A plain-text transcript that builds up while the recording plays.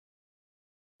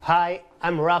Hi,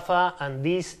 I'm Rafa and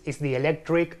this is the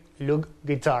electric lug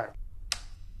guitar.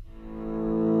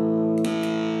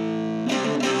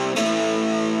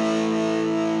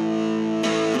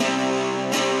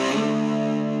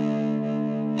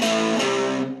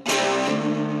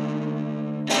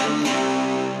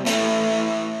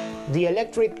 The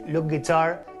electric lug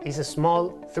guitar is a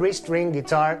small 3-string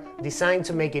guitar designed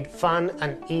to make it fun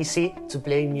and easy to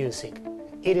play music.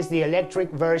 It is the electric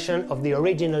version of the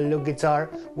original lug guitar,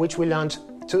 which we launched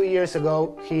 2 years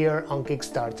ago here on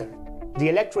Kickstarter. The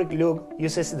electric lug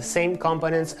uses the same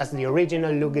components as the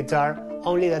original lug guitar,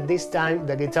 only that this time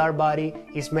the guitar body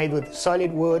is made with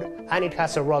solid wood and it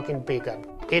has a rocking pickup.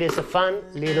 It is a fun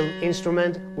little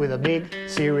instrument with a big,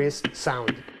 serious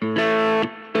sound.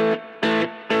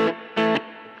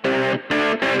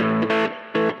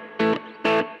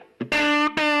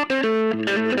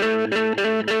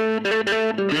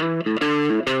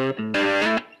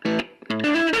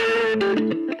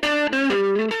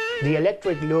 The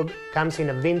electric lug comes in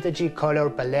a vintagey color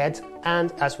palette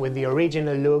and, as with the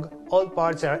original lug, all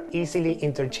parts are easily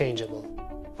interchangeable.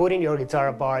 Putting your guitar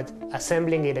apart,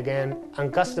 assembling it again,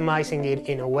 and customizing it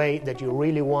in a way that you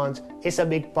really want is a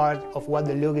big part of what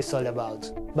the lug is all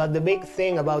about. But the big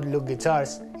thing about lug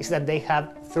guitars is that they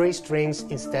have 3 strings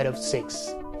instead of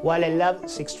 6. While I love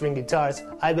 6-string guitars,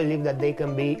 I believe that they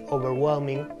can be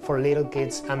overwhelming for little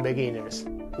kids and beginners.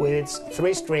 With its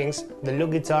 3 strings, the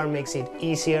lug guitar makes it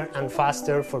easier and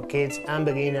faster for kids and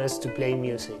beginners to play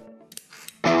music.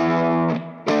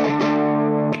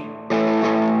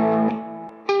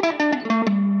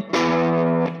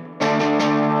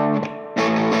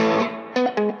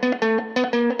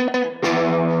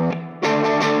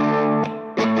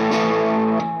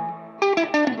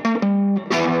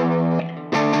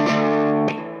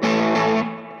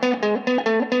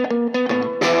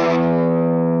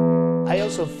 I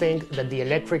also think that the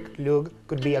electric lug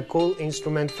could be a cool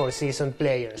instrument for seasoned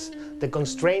players. The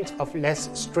constraint of less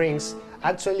strings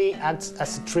actually acts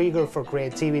as a trigger for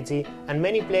creativity, and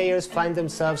many players find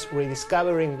themselves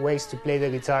rediscovering ways to play the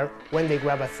guitar when they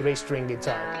grab a 3-string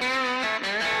guitar.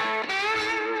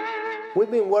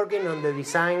 We've been working on the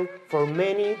design for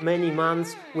many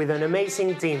months with an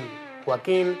amazing team: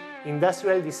 Joaquin,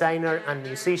 industrial designer and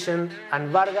musician, and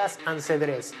Vargas and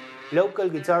Cedrés, local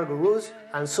guitar gurus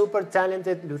and super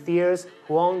talented luthiers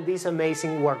who own this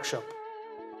amazing workshop.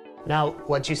 Now,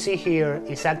 what you see here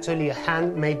is actually a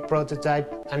handmade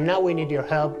prototype, and now we need your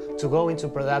help to go into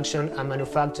production and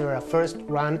manufacture a first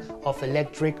run of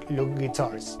electric lug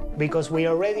guitars. Because we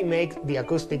already make the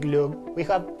acoustic lug, we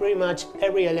have pretty much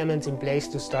every element in place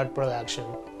to start production.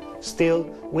 Still,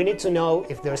 we need to know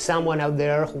if there's someone out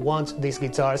there who wants these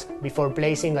guitars before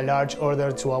placing a large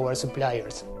order to our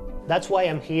suppliers. That's why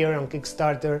I'm here on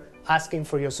Kickstarter asking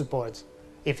for your support.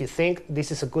 If you think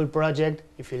this is a cool project,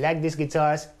 if you like these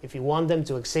guitars, if you want them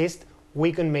to exist,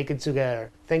 we can make it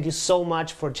together. Thank you so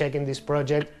much for checking this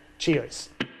project. Cheers!